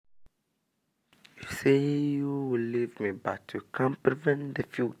say you will leave me, but you can't prevent the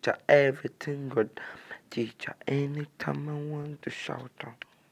future. Everything good, teacher. Anytime I want to shout out.